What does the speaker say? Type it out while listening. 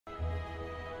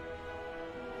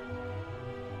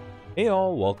Hey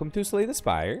all, welcome to Slay the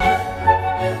Spire.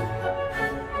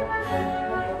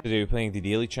 Today we're playing the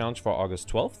daily challenge for August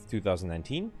 12th,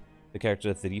 2019. The character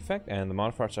is the Defect and the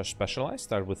modifiers are specialized.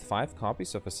 Start with 5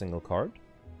 copies of a single card.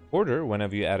 Hoarder,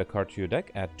 whenever you add a card to your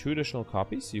deck, add 2 additional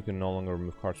copies. You can no longer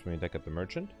remove cards from your deck at the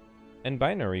merchant. And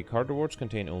binary, card rewards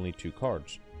contain only 2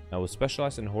 cards. Now with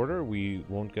specialized and Hoarder, we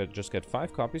won't just get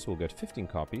 5 copies, we'll get 15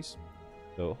 copies.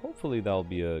 So hopefully that'll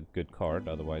be a good card,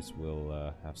 otherwise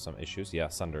we'll have some issues. Yeah,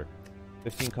 Sunder.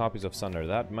 15 copies of Sunder.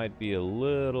 That might be a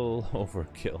little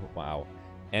overkill. Wow.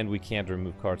 And we can't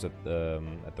remove cards at the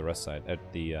rest side, at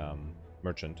the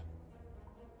merchant.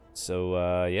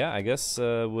 So yeah, I guess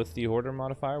with the Hoarder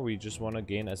modifier, we just want to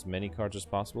gain as many cards as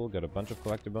possible, get a bunch of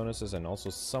collector bonuses, and also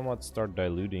somewhat start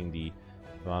diluting the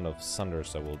amount of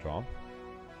Sunders that we'll draw.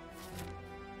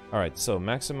 Alright, so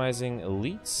maximizing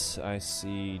elites. I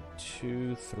see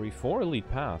 2, 3, 4 elite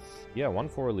path. Yeah, 1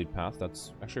 4 elite path.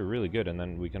 That's actually really good. And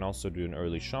then we can also do an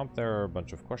early shop there, a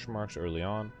bunch of question marks early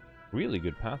on. Really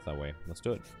good path that way. Let's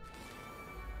do it.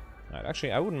 Alright,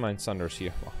 actually, I wouldn't mind Sunders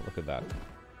here. Oh, look at that.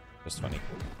 Just funny.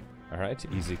 Alright,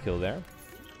 easy kill there.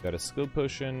 Got a skill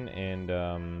potion and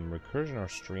recursion or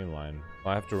streamline.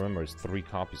 Well, I have to remember it's 3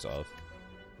 copies of.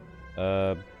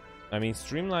 I mean,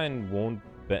 streamline won't.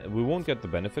 We won't get the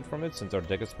benefit from it since our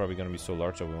deck is probably going to be so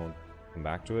large that we won't come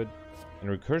back to it. And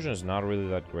recursion is not really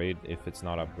that great if it's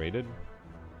not upgraded.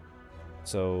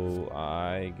 So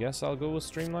I guess I'll go with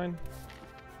streamline.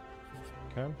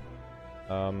 Okay.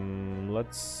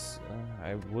 Let's.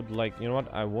 I would like. You know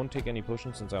what? I won't take any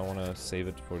potions since I want to save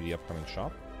it for the upcoming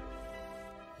shop.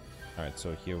 All right.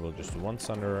 So here we'll just do 1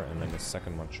 Sunder, and then the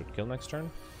second one should kill next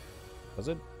turn. Does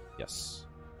it? Yes.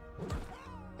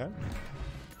 Okay.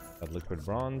 Got liquid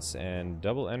bronze and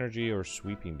double energy or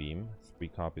sweeping beam. 3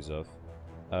 copies of.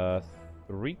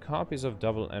 3 copies of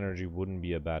double energy wouldn't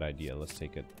be a bad idea. Let's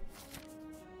take it.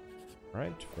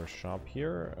 Alright, first shop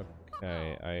here.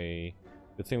 Okay,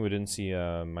 good thing we didn't see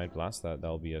Might Blast.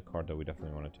 That'll be a card that we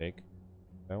definitely want to take.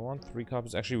 I want 3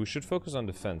 copies. Actually, we should focus on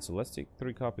defense. So let's take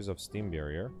 3 copies of Steam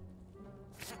Barrier.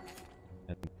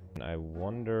 And I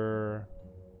wonder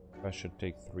if I should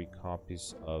take 3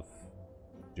 copies of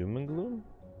Doom and Gloom.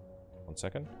 1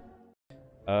 second.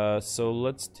 So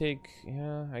let's take,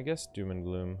 yeah, I guess Doom and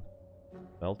Gloom.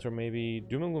 Melter maybe.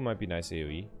 Doom and Gloom might be nice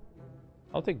AoE.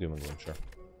 I'll take Doom and Gloom, sure.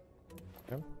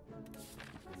 Okay.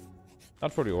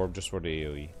 Not for the orb, just for the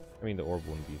AoE. I mean, the orb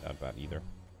wouldn't be that bad either.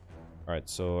 Alright,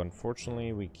 so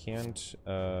unfortunately we can't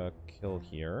kill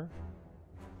here.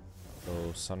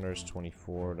 So Sunder's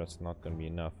 24, that's not gonna be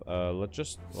enough. Let's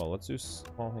just, well, let's do,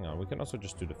 well, hang on. We can also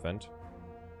just do Defend.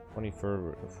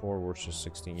 24 versus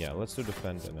 16. Yeah, let's do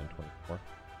defend and then 24.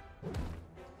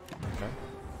 Okay.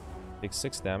 Take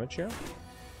 6 damage here.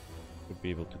 Should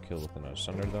be able to kill with another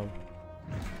Sunder though.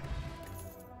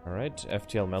 Alright,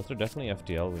 FTL Melter. Definitely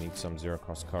FTL. We need some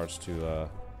 0-cost cards to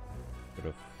sort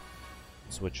of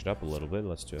switch it up a little bit.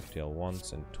 Let's do FTL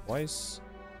once and twice.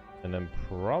 And then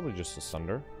probably just a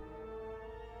Sunder.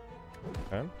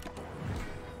 Okay.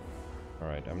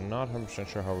 Alright, I'm not 100%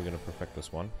 sure how we're going to perfect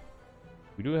this one.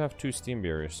 We do have 2 Steam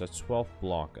Barriers, that's 12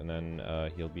 block, and then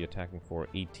he'll be attacking for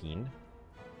 18.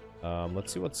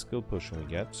 Let's see what skill potion we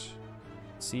get.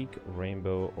 Seek,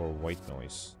 Rainbow, or White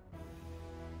Noise.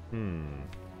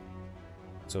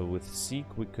 So with Seek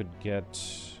we could get...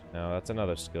 No, that's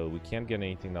another skill. We can't get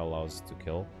anything that allows us to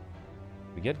kill.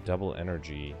 We get double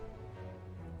energy.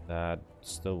 That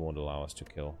still won't allow us to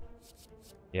kill.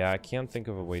 Yeah, I can't think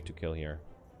of a way to kill here.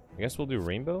 I guess we'll do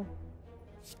Rainbow?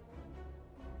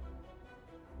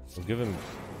 We'll give him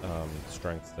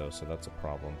strength though, so that's a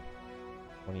problem.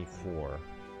 24. We're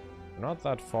not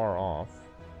that far off.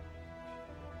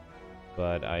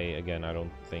 But I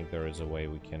don't think there is a way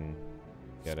we can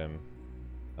get him.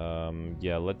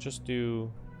 Yeah, let's just do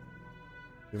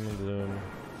Doom and Gloom.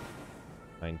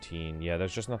 19. Yeah,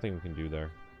 there's just nothing we can do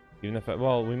there. Even if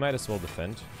well, we might as well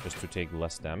defend just to take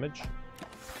less damage.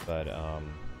 But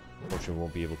unfortunately we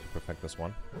won't be able to perfect this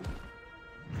one.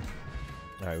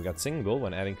 Alright, we got single.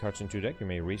 When adding cards into your deck, you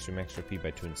may raise your max RP by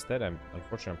 2 instead.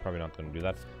 Unfortunately, I'm probably not going to do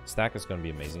that. Stack is going to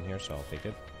be amazing here, so I'll take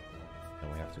it.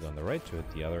 And we have to go on the right to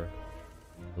hit the other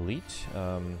elite.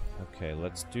 Okay,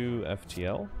 let's do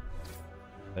FTL.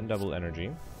 Then double energy.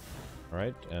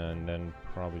 Alright, and then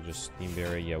probably just Steam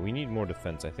Barrier. Yeah, we need more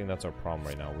defense. I think that's our problem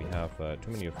right now. We have too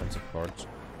many offensive cards.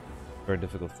 Very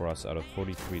difficult for us out of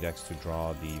 43 decks to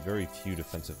draw the very few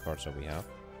defensive cards that we have.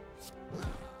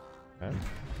 Okay.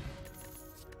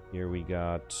 Here we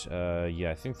got,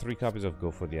 yeah, I think 3 copies of Go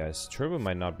for the Ice. Turbo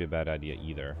might not be a bad idea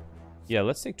either. Yeah,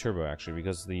 let's take Turbo actually,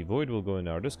 because the Void will go in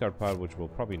our discard pile, which we'll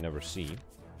probably never see.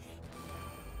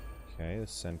 Okay, the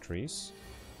Sentries.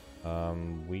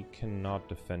 We cannot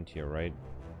defend here, right?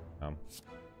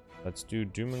 Let's do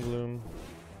Doom and Gloom,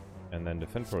 and then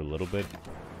defend for a little bit.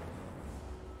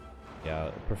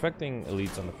 Yeah, perfecting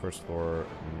elites on the first floor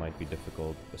might be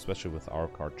difficult, especially with our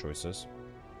card choices.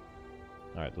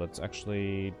 Alright, let's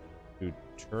actually do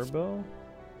Turbo,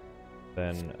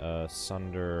 then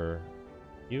Sunder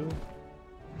you,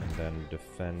 and then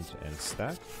defend and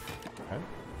stack. Okay,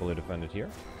 fully defended here.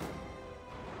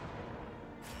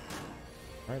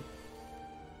 Alright,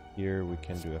 here we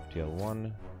can do FTL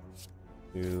 1,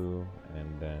 2,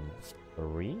 and then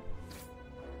 3, and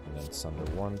then Sunder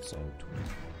once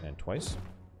and twice.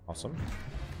 Awesome.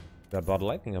 Got Bottle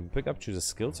Lightning. I'll pick up, choose a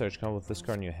skill search, come with this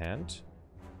card in your hand.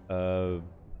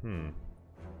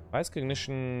 Ice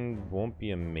Cognition won't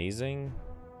be amazing.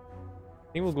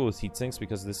 I think we'll go with Heat Sinks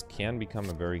because this can become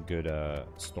a very good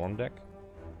Storm deck.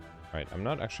 Alright, I'm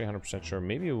not actually 100% sure.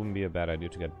 Maybe it wouldn't be a bad idea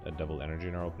to get a double energy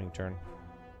in our opening turn.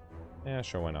 Yeah,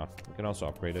 sure, why not? We can also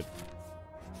upgrade it.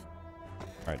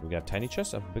 Alright, we got Tiny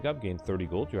Chest. Up pick up, gain 30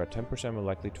 gold. You are 10% more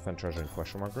likely to find treasure in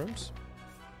question mark rooms.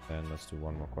 Then let's do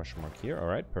one more question mark here.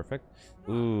 Alright, perfect.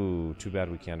 Ooh, too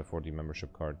bad we can't afford the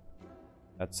membership card.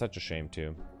 That's such a shame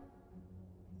too.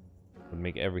 Would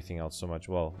make everything else so much,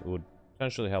 well, it would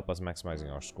potentially help us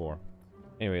maximizing our score.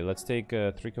 Anyway, let's take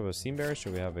 3 cups of Steam Barriers, so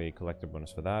we have a collector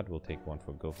bonus for that. We'll take 1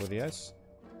 for Go for the Ice.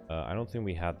 I don't think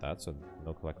we had that, so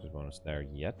no collector's bonus there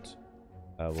yet.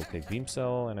 We'll take Beam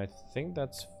Cell, and I think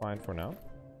that's fine for now.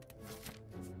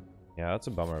 Yeah, that's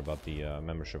a bummer about the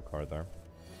membership card there.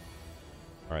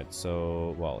 Alright,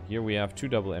 so, well, here we have 2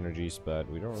 double energies, but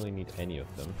we don't really need any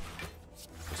of them.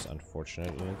 Just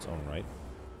unfortunate in its own right.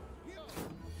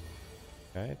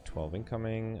 Okay, 12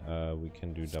 incoming. We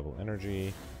can do double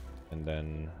energy, and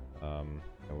then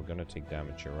we're gonna take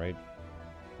damage here, right?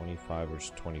 25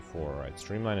 versus 24. Right,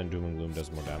 Streamline and Doom and Gloom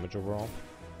does more damage overall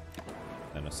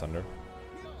than a Sunder.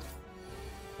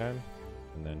 Okay,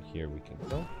 and then here we can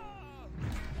kill.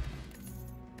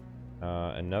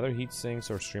 Another Heat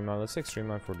Sinks or Streamline. Let's take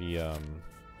Streamline for the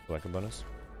collector bonus.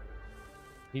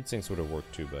 Heat Sinks would have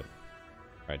worked too, but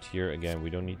right here again, we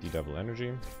don't need the double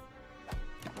energy.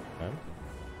 Okay.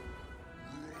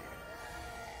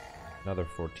 Another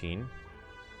 14.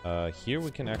 Here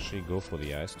we can actually go for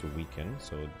the ice to weaken,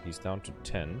 so he's down to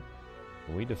 10.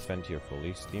 Can we defend here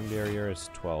fully? Steam Barrier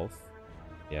is 12.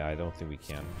 Yeah, I don't think we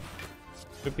can.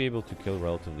 Should be able to kill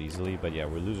relatively easily, but yeah,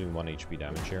 we're losing 1 HP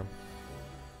damage here.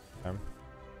 Okay.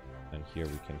 And here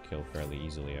we can kill fairly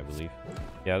easily, I believe.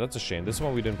 Yeah, that's a shame. This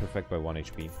one we didn't perfect by 1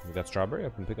 HP. We got Strawberry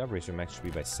up and pick up, raise your max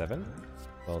HP by 7.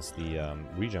 As well as the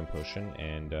regen potion,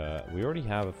 and we already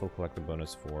have a full collector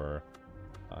bonus for...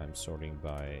 I'm sorting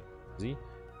by Z.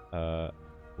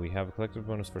 We have a collector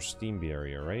bonus for Steam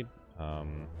Barrier, right?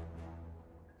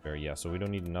 Yeah, so we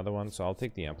don't need another one, so I'll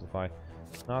take the Amplify.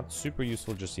 Not super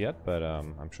useful just yet, but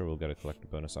I'm sure we'll get a collector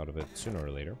bonus out of it sooner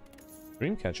or later.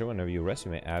 Dreamcatcher, whenever you rest,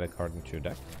 you may add a card into your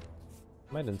deck.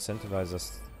 Might incentivize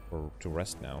us to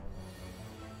rest now.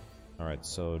 Alright,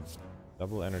 so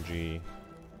double energy.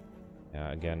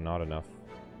 Yeah, again, not enough.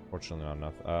 Fortunately, not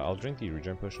enough. I'll drink the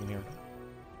regen potion here.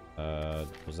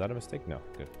 Was that a mistake? No,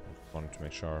 good. Just wanted to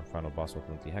make sure our final boss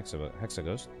wasn't the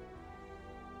Hexaghost.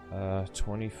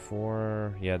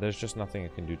 24. Yeah, there's just nothing I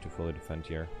can do to fully defend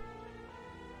here.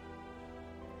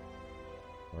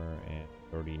 We're at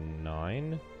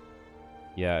 39.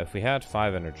 Yeah, if we had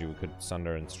 5 energy, we could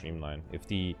Sunder and Streamline. If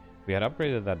we had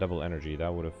upgraded that double energy,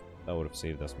 that would have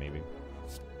saved us maybe.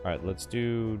 All right, let's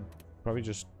do probably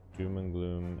just Doom and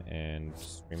Gloom and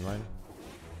Streamline.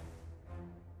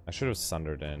 I should have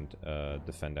Sundered and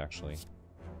defend actually,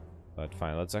 but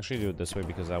fine. Let's actually do it this way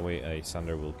because that way a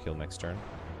Sunder will kill next turn.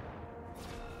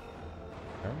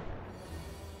 Okay.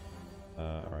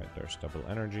 All right, there's double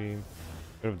energy.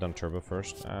 Could have done Turbo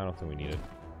first. I don't think we need it.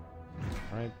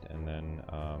 Alright, and then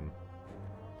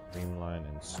Streamline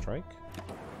and Strike.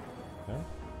 Okay.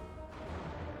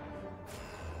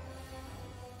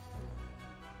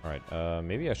 Alright,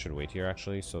 maybe I should wait here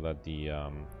actually so that the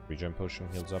regen potion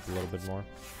heals up a little bit more.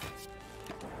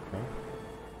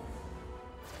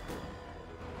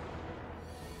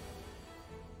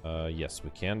 Okay. Yes, we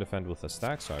can defend with a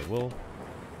stack, so I will.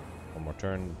 One more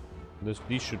turn.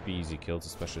 These should be easy kills,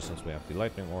 especially since we have the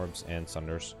lightning orbs and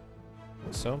Sunders.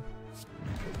 So.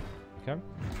 Okay.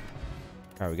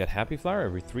 Alright, we got Happy Flower.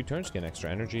 Every 3 turns, get extra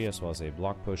energy as well as a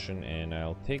block potion, and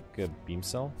I'll take a Beam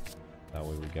Cell. That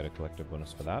way we get a collective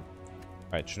bonus for that.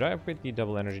 Alright, should I upgrade the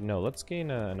double energy? No, let's gain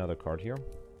another card here.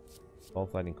 Ball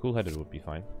Fighting Cool-Headed would be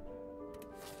fine.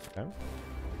 Okay.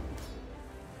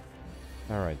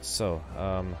 Alright, so,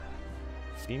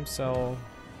 Beam Cell.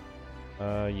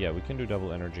 Yeah, we can do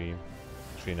double energy.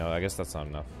 Actually, no, I guess that's not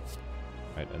enough.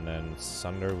 Right, and then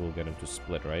Sunder will get him to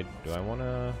split, right? Do I want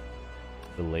to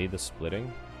delay the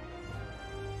splitting?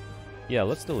 Yeah,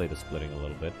 let's delay the splitting a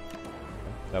little bit. Okay.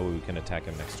 That way we can attack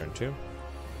him next turn too.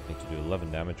 Need to do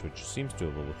 11 damage, which seems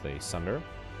doable with a Sunder.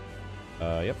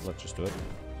 Yep, let's just do it.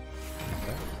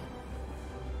 Okay.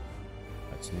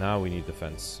 Right, so now we need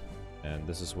defense. And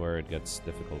this is where it gets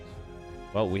difficult.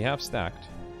 Well, we have stacked.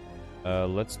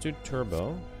 Let's do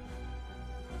Turbo.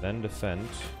 Then Defend.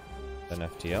 Then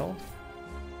FTL.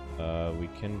 We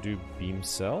can do Beam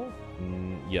Cell.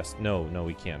 Yes, no,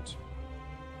 we can't.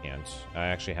 I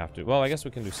actually have to. Well, I guess we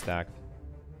can do Stacked.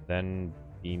 Then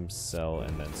Beam Cell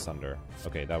and then Sunder.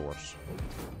 Okay, that works.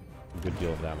 A good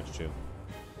deal of damage too.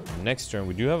 Next turn,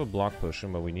 we do have a block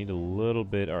potion, but we need a little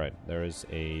bit. Alright, there is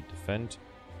a Defend.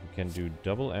 We can do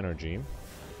double energy.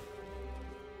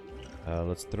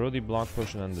 Let's throw the block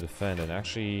potion on the Defend. And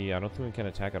actually, I don't think we can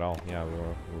attack at all. Yeah,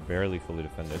 we're barely fully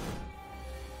defended.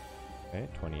 Okay,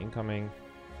 20 incoming.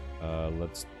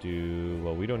 Let's do...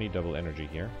 Well, we don't need double energy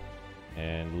here.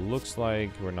 And looks like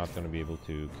we're not going to be able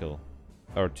to kill...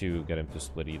 Or to get him to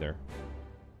split either.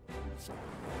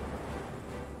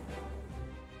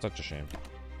 Such a shame.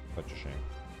 Such a shame.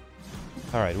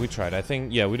 Alright, we tried. I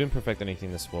think, yeah, we didn't perfect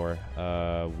anything this floor.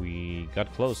 We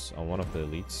got close on one of the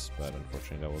elites, but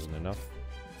unfortunately that wasn't enough.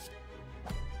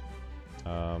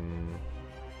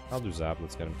 I'll do Zap.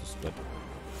 Let's get him to split.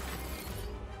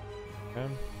 Okay.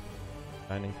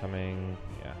 9 incoming.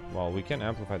 Yeah, well, we can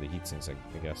amplify the heat sinks,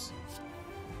 I guess.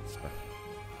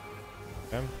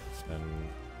 Okay. And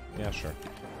yeah, sure.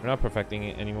 We're not perfecting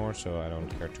it anymore, so I don't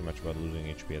care too much about losing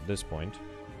HP at this point.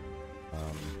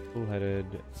 Cool-headed,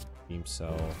 Beam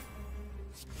Cell,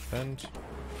 Defend.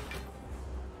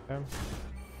 Okay.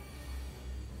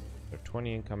 They're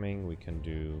 20 incoming. We can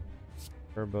do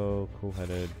Turbo,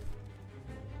 Cool-headed,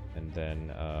 and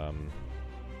then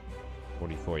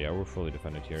 44. Yeah, we're fully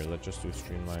defended here. Let's just do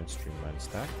Streamline,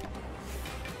 Stack.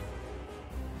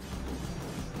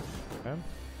 Okay.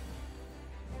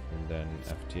 And then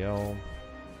FTL.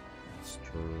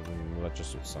 Let's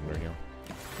just do Sunder here.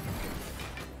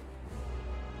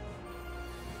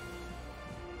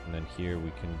 And then here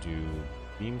we can do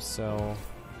Beam Cell,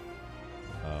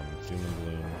 Doom and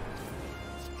Gloom,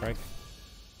 Strike.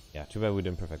 Yeah, too bad we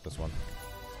didn't perfect this one.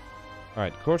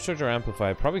 Alright, Core Surge or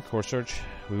Amplify. Probably Core Surge.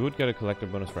 We would get a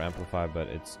collective bonus for Amplify, but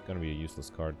it's going to be a useless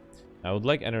card. I would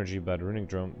like Energy, but Runic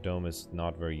Dome is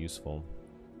not very useful.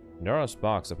 Neros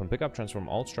Box. Upon pickup, transform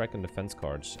all Strike and Defense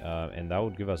cards, and that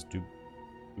would give us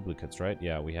duplicates, right?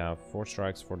 Yeah, we have 4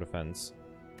 strikes, 4 defense,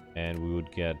 and we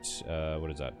would get,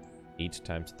 what is that? 8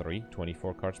 times 3,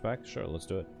 24 cards back? Sure, let's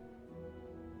do it.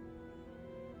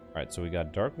 Alright, so we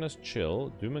got Darkness, Chill,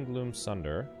 Doom and Gloom,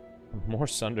 Sunder. More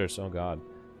Sunders, oh god.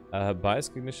 Bias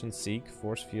Cognition, Seek,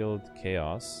 Force Field,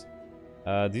 Chaos.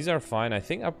 These are fine. I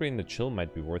think upgrading the Chill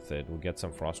might be worth it. We'll get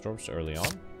some Frost Orbs early on.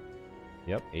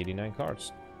 Yep, 89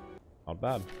 cards. Not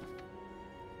bad.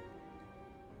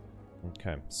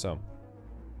 Okay, so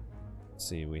let's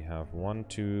see. We have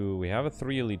we have a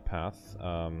 3 elite path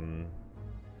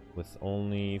with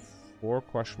only 4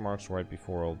 question marks right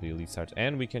before all the elite starts,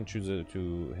 and we can choose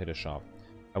to hit a shop.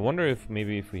 I wonder if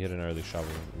maybe if we hit an early shop,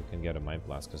 we can get a Mind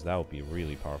Blast, because that would be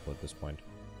really powerful at this point.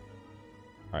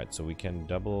 Alright, so we can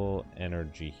double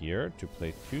energy here to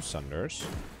play 2 Sunders.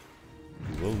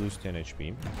 He will lose 10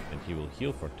 HP, and he will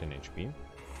heal for 10 HP.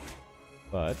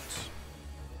 But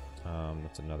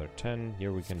that's another 10.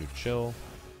 Here we can do Chill,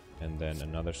 and then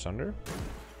another Sunder.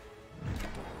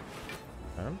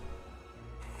 Okay.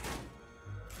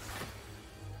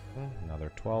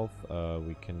 Another 12.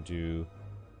 We can do.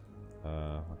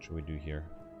 What should we do here?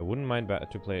 I wouldn't mind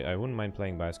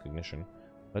playing Bias Cognition.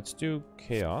 Let's do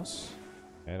Chaos.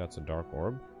 Okay, that's a Dark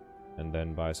Orb, and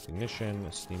then Bias Cognition,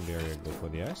 a Steam Barrier, go for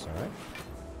the ice. All right.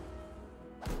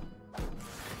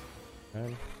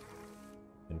 Okay.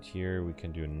 And here we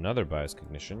can do another Bias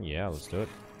Cognition. Yeah, let's do it.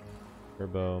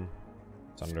 Turbo,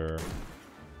 Sunder,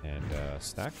 and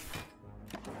Stack.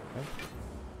 Okay.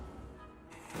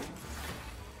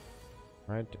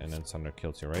 Right, and then Sunder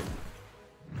kills you, right?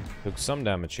 Took some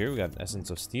damage here. We got Essence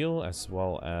of Steel, as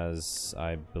well as,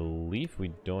 I believe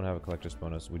we don't have a Collector's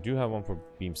Bonus. We do have one for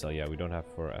Beam Cell, yeah, we don't have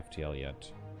for FTL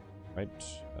yet. Right,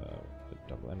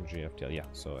 double energy, FTL, yeah,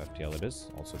 so FTL it is.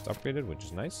 Also, it's upgraded, which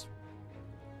is nice.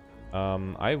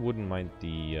 I wouldn't mind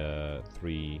the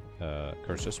 3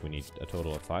 curses. We need a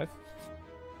total of 5.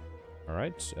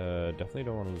 Alright, definitely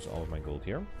don't want to lose all of my gold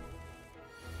here.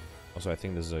 Also, I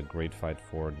think this is a great fight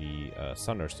for the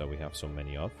Sunders that we have so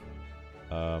many of.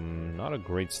 Not a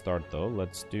great start though.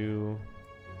 Let's do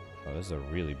Oh, this is a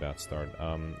really bad start.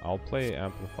 I'll play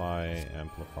Amplify,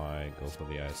 go for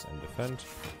the ice, and defend.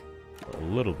 Or a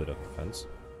little bit of defense.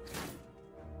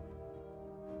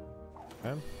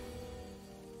 Okay.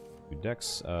 2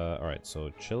 decks. Alright, so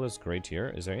chill is great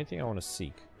here. Is there anything I want to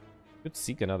seek? Could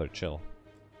seek another chill.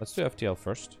 Let's do FTL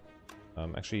first.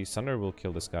 Actually, Sunder will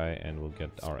kill this guy and we'll get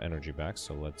our energy back.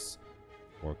 So let's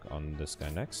work on this guy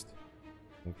next.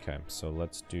 Okay, so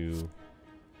let's do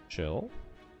chill.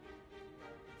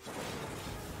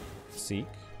 Seek.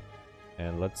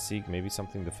 And let's seek maybe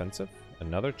something defensive.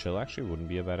 Another chill actually wouldn't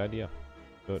be a bad idea.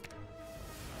 Good.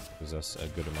 Gives us a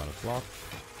good amount of block.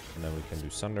 And then we can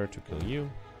do Sunder to kill you.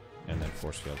 And then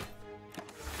force field.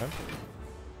 Okay.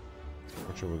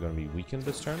 Actually, we're going to be weakened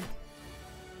this turn.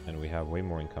 And we have way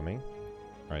more incoming.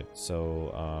 Alright,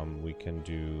 so we can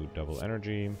do double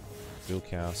energy, dual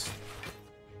cast.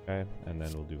 Okay, and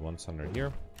then we'll do 1 Sunder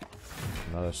here.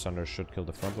 Another Sunder should kill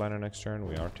the frontliner next turn.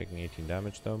 We are taking 18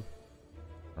 damage though.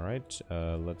 Alright,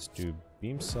 let's do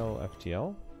Beam Cell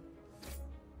FTL.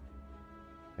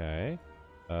 Okay.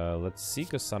 Let's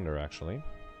seek a Sunder actually.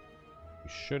 We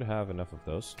should have enough of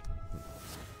those.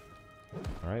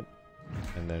 Alright.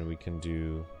 And then we can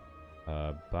do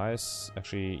bias.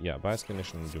 Actually, yeah, bias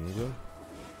condition and Doom and Gloom.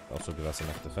 Also give us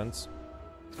enough defense.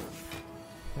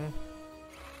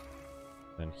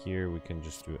 And here we can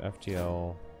just do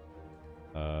FTL,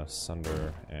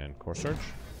 Sunder, and Core Surge.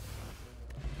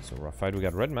 So rough fight. We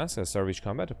got Red Mask as Starvage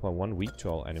Combat. Apply 1 weak to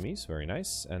all enemies. Very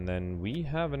nice. And then we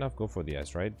have enough Go for the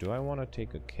Ice, right? Do I want to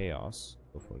take a Chaos?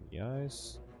 Go for the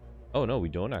Ice. Oh no, we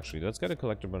don't actually. Let's get a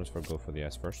collector bonus for Go for the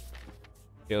Ice first.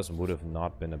 Chaos would have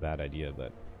not been a bad idea,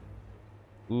 but...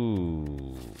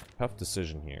 Ooh, tough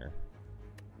decision here.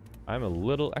 I'm a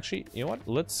little... Actually, you know what?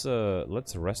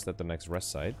 Let's rest at the next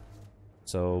rest site.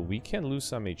 So we can lose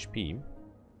some HP.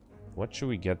 What should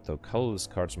we get though? Colorless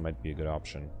cards might be a good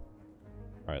option.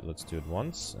 Alright, let's do it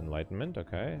once. Enlightenment,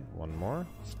 okay. 1 more.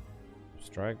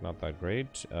 Strike, not that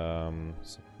great.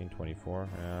 1624,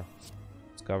 yeah.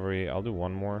 Discovery, I'll do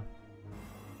 1 more.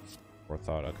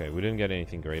 Forethought, okay. We didn't get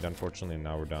anything great, unfortunately.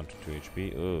 Now we're down to 2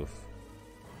 HP. Oof.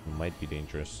 Might be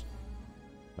dangerous.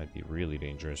 Might be really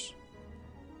dangerous.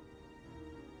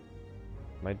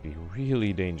 Might be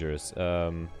really dangerous.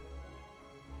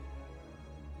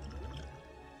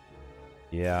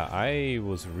 Yeah, I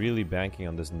was really banking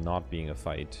on this not being a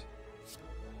fight.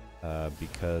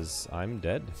 Because I'm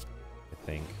dead, I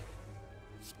think.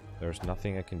 There's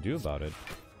nothing I can do about it.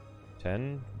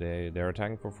 10, they're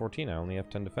attacking for 14. I only have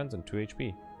 10 defense and 2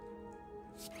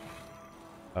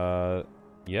 HP.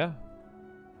 Yeah.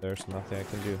 There's nothing I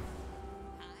can do.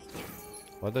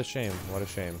 What a shame, what a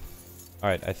shame.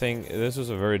 Alright, I think this was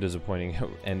a very disappointing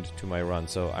end to my run.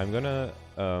 So I'm gonna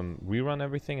rerun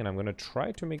everything and I'm gonna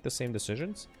try to make the same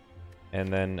decisions.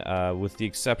 And then with the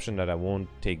exception that I won't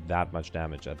take that much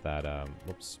damage at that,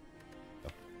 whoops.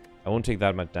 I won't take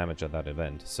that much damage at that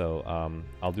event. So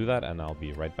I'll do that and I'll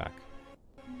be right back.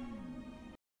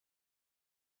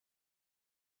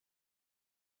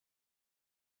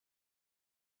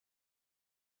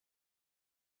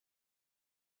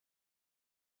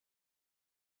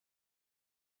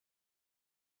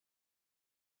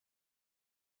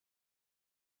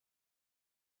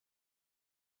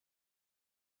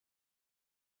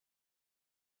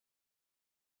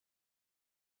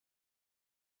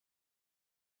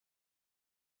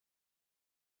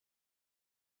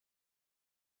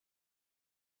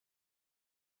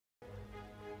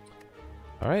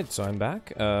 Alright, so I'm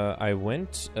back. I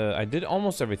did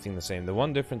almost everything the same. The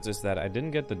one difference is that I didn't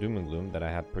get the Doom and Gloom that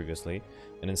I had previously,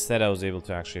 and instead I was able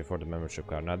to actually afford the membership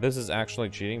card. Now this is actually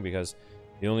cheating because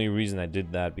the only reason I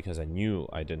did that because I knew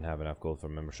I didn't have enough gold for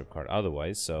a membership card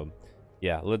otherwise. So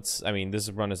yeah, I mean, this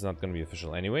run is not going to be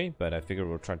official anyway, but I figured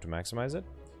we'll try to maximize it.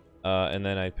 And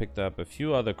then I picked up a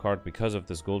few other cards because of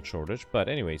this gold shortage. But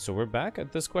anyway, so we're back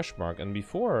at this question mark, and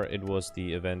before it was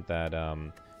the event that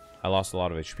I lost a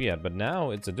lot of HP at, but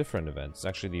now it's a different event. It's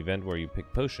actually the event where you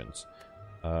pick potions.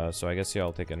 So I guess, yeah,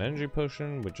 I'll take an energy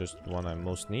potion, which is the one I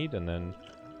most need, and then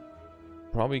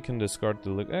probably can discard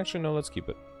the... Actually, no, let's keep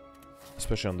it.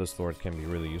 Especially on this floor, it can be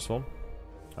really useful.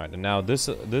 Alright, and now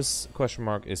this question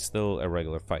mark is still a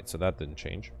regular fight, so that didn't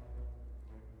change.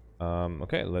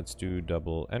 Okay, let's do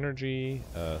double energy,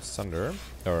 Sunder,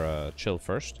 or chill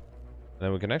first. And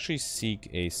then we can actually seek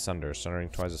a Sunder. Sundering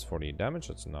twice is 48 damage,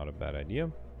 that's not a bad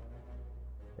idea.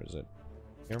 Where is it?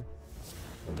 Here.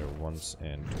 Sunder once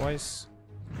and twice.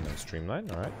 And then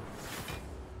streamline, alright.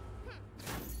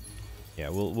 Yeah,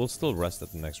 we'll still rest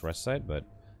at the next rest site, but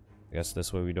I guess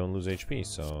this way we don't lose HP,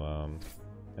 so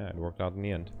yeah, it worked out in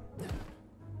the end.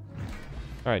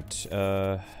 Alright,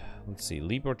 let's see.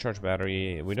 Leap or charge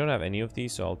battery. We don't have any of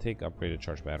these, so I'll take upgraded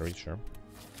charge battery, sure.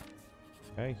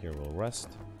 Okay, here we'll rest.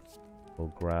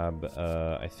 We'll grab,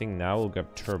 I think now we'll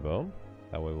grab turbo.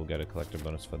 That way we'll get a collective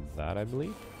bonus for that, I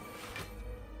believe.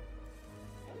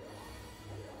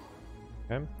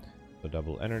 Okay, so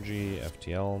double energy,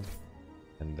 FTL,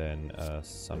 and then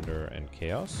Sunder and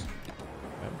Chaos.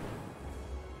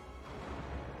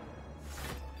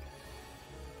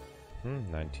 Okay.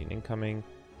 19 incoming.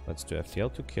 Let's do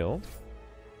FTL to kill.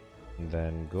 And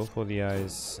then go for the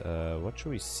eyes. What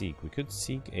should we seek? We could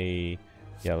seek a...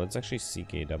 Yeah, let's actually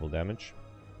seek a double damage.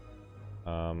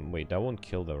 Wait, that won't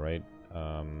kill though, right?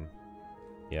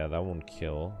 Yeah, that won't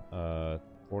kill.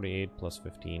 48 plus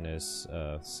 15 is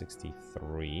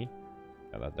 63.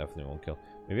 Yeah, that definitely won't kill.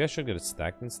 Maybe I should get it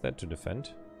stacked instead to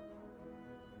defend.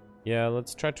 Yeah,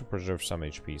 let's try to preserve some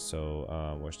HP.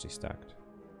 So, where's the stacked?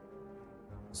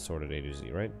 Sorted A to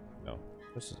Z, right? No.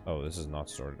 This is... Oh, this is not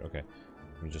sorted. Okay.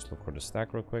 Let me just look for the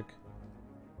stack real quick.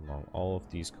 Among all of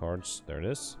these cards. There it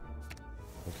is.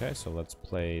 Okay, so let's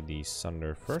play the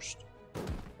Sunder first.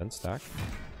 Then stack.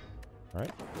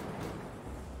 Alright.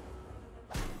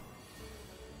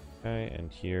 Okay, and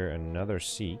here another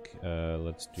seek.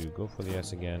 Let's do go for the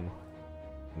S again.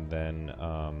 And then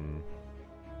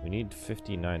we need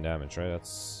 59 damage, right?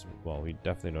 That's, well, we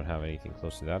definitely don't have anything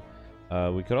close to that.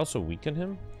 We could also weaken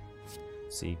him.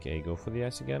 Seek a go for the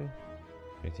S again.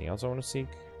 Anything else I want to seek?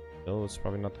 No, it's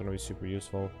probably not going to be super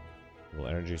useful. Well,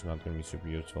 energy is not going to be super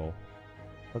useful.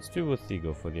 Let's do with the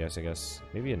go for the S, I guess.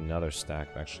 Maybe another stack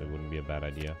actually wouldn't be a bad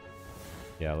idea.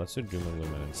 Yeah, let's do Doom and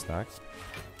Gloom and stack.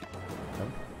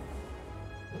 Okay.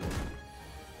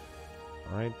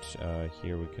 Alright,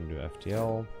 here we can do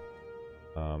FTL.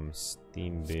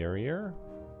 Steam Barrier.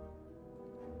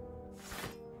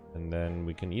 And then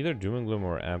we can either Doom and Gloom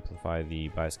or amplify the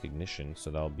Bias Ignition. So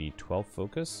that'll be 12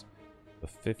 focus. So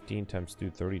 15 times 2,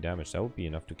 30 damage. That would be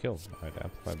enough to kill. Alright,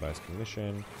 amplify Bias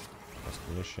Ignition. Bias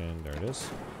Ignition, there it is.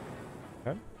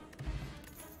 Okay.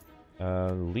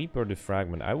 Leap or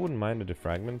defragment. I wouldn't mind a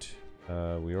defragment.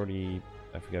 We already...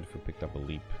 I forget if we picked up a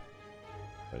leap.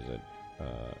 Where is it?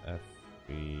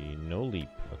 No leap.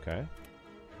 Okay.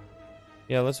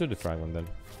 Yeah, let's do defragment then.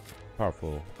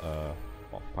 Powerful,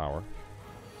 well, power.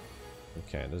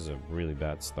 Okay, this is a really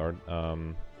bad start.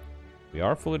 We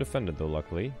are fully defended though,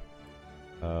 luckily.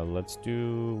 Let's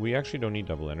do... We actually don't need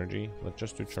double energy. Let's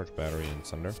just do charge battery and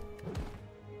Sunder.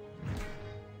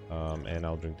 And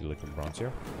I'll drink the liquid bronze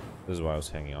here. This is why I was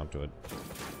hanging on to it.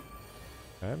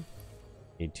 Okay.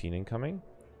 18 incoming.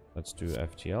 Let's do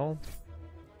FTL.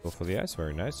 Go for the ice.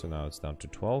 Very nice. So now it's down to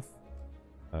 12.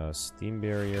 Steam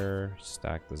Barrier.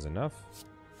 Stacked is enough.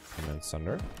 And then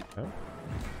Sunder. Okay.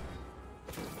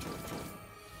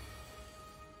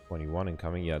 21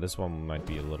 incoming. Yeah, this one might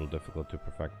be a little difficult to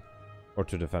perfect. Or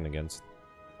to defend against.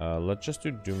 Let's just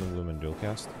do Doom and Gloom and dual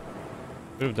cast.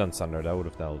 Could have done Sunder. That would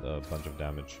have dealt a bunch of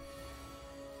damage.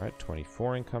 Alright,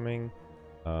 24 incoming.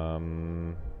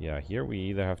 Yeah, here we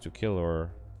either have to kill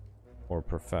or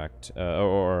perfect.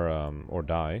 Or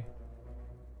die.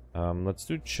 Let's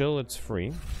do chill. It's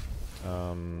free.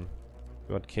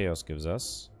 What chaos gives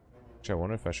us. Actually, I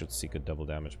wonder if I should seek a double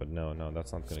damage, but no,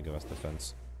 that's not going to give us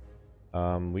defense.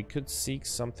 We could seek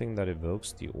something that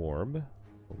evokes the orb.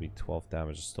 Will be 12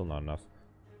 damage. It's still not enough.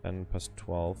 10 plus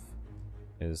 12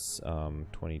 is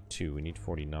 22. We need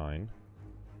 49. What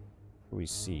do we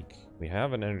seek? We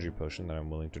have an energy potion that I'm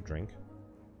willing to drink.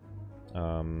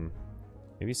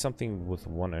 Maybe something with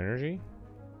 1 energy.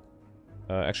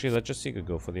 Actually, let's just seek a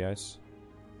go for the ice.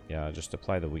 Yeah, just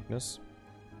apply the weakness.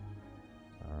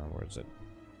 Where is it?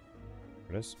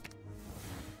 There it is.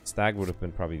 Stag would have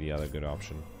been probably the other good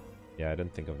option. Yeah, I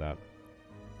didn't think of that.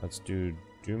 Let's do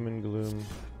Doom and Gloom.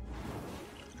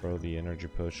 Throw the energy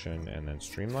potion and then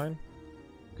streamline.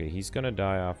 Okay, he's gonna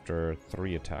die after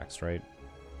 3 attacks, right?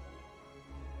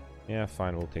 Yeah,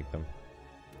 fine, we'll take them.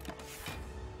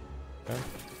 Okay.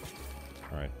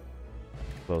 Alright.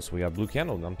 Close. We got blue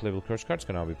candle. Unplayable curse cards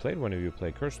can now be played. Whenever you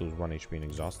play curse, lose 1 HP and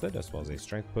exhausted, as well as a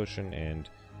strength potion. And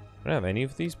I don't have any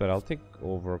of these, but I'll take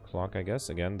overclock, I guess.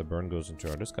 Again, the burn goes into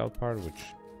our discount part, which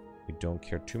we don't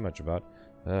care too much about.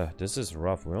 This is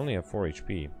rough. We only have 4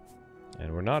 HP.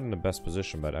 And we're not in the best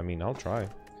position, but I mean, I'll try.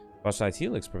 Plus,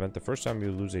 Helix prevent the first time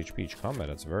you lose HP each combat.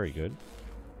 That's very good.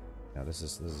 Yeah, this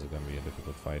is gonna be a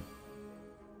difficult fight.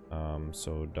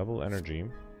 So double energy.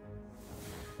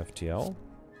 FTL.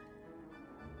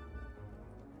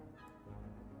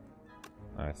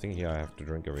 I think here I have to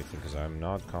drink everything because I'm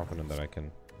not confident that I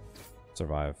can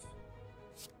survive.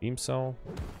 Beam Cell.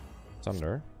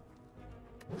 Sunder.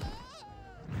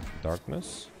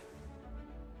 Darkness.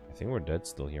 I think we're dead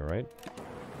still here, right?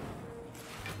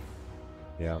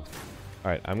 Yeah.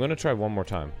 Alright, I'm gonna try one more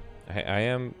time. I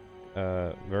am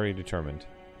very determined.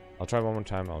 I'll try one more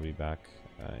time. I'll be back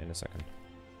in a second.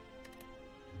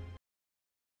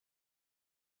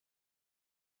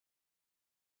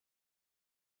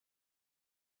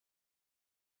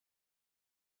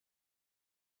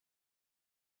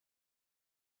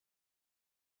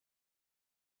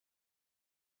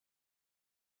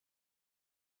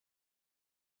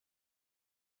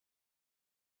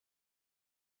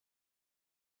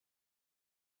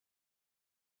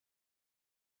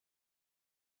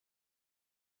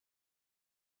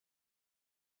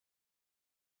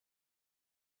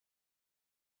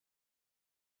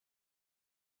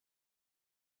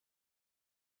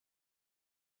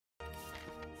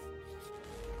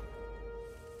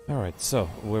 Alright, so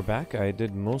we're back. I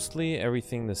did mostly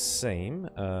everything the same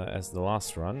as the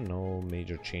last run. No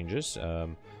major changes.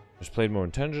 Just played more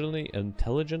intelligently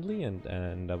and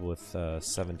ended up with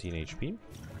 17 HP.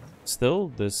 Still,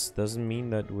 this doesn't mean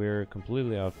that we're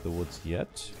completely out of the woods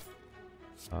yet.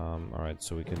 Alright,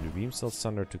 so we can do Beam Cell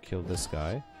Sunder to kill this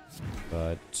guy.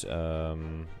 But,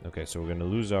 okay, so we're gonna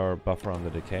lose our buffer on the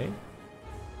decay.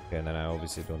 Okay, and then I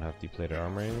obviously don't have depleted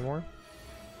armor anymore.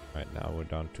 Right, now we're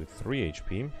down to 3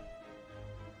 HP.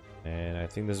 And I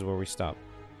think this is where we stop,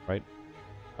 right?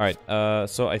 Alright,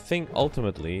 so I think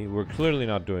ultimately we're clearly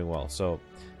not doing well. So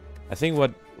I think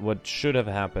what should have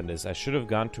happened is I should have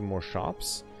gone to more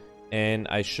shops. And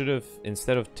I should have,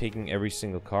 instead of taking every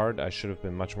single card, I should have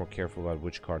been much more careful about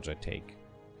which cards I take.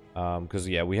 Because,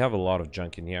 yeah, we have a lot of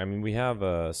junk in here. I mean, we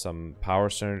have some power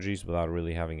synergies without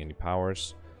really having any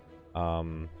powers.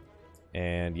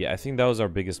 And yeah, I think that was our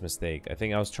biggest mistake. I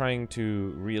think I was trying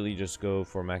to really just go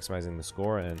for maximizing the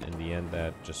score, and in the end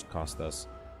that just cost us.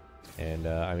 And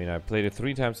I mean, I played it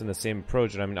 3 times in the same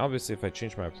approach, and I mean, obviously if I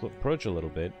changed my approach a little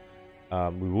bit,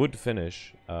 we would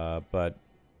finish, but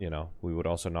you know, we would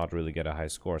also not really get a high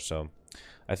score. So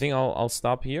I think I'll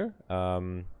stop here.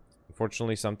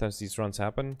 Unfortunately, sometimes these runs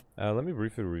happen. Let me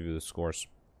briefly review the scores.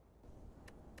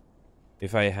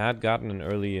 If I had gotten an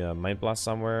early Mind Blast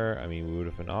somewhere, I mean, we would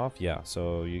have been off. Yeah,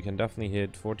 so you can definitely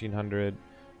hit 1400.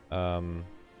 Well,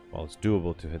 it's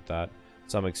doable to hit that.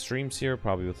 Some extremes here,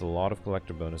 probably with a lot of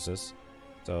collector bonuses.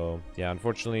 So, yeah,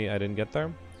 unfortunately, I didn't get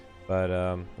there. But,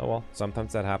 oh well,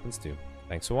 sometimes that happens too.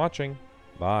 Thanks for watching.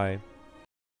 Bye.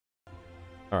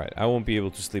 Alright, I won't be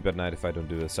able to sleep at night if I don't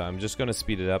do this, so I'm just going to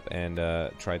speed it up and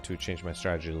try to change my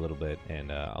strategy a little bit,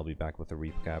 and I'll be back with a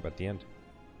recap at the end.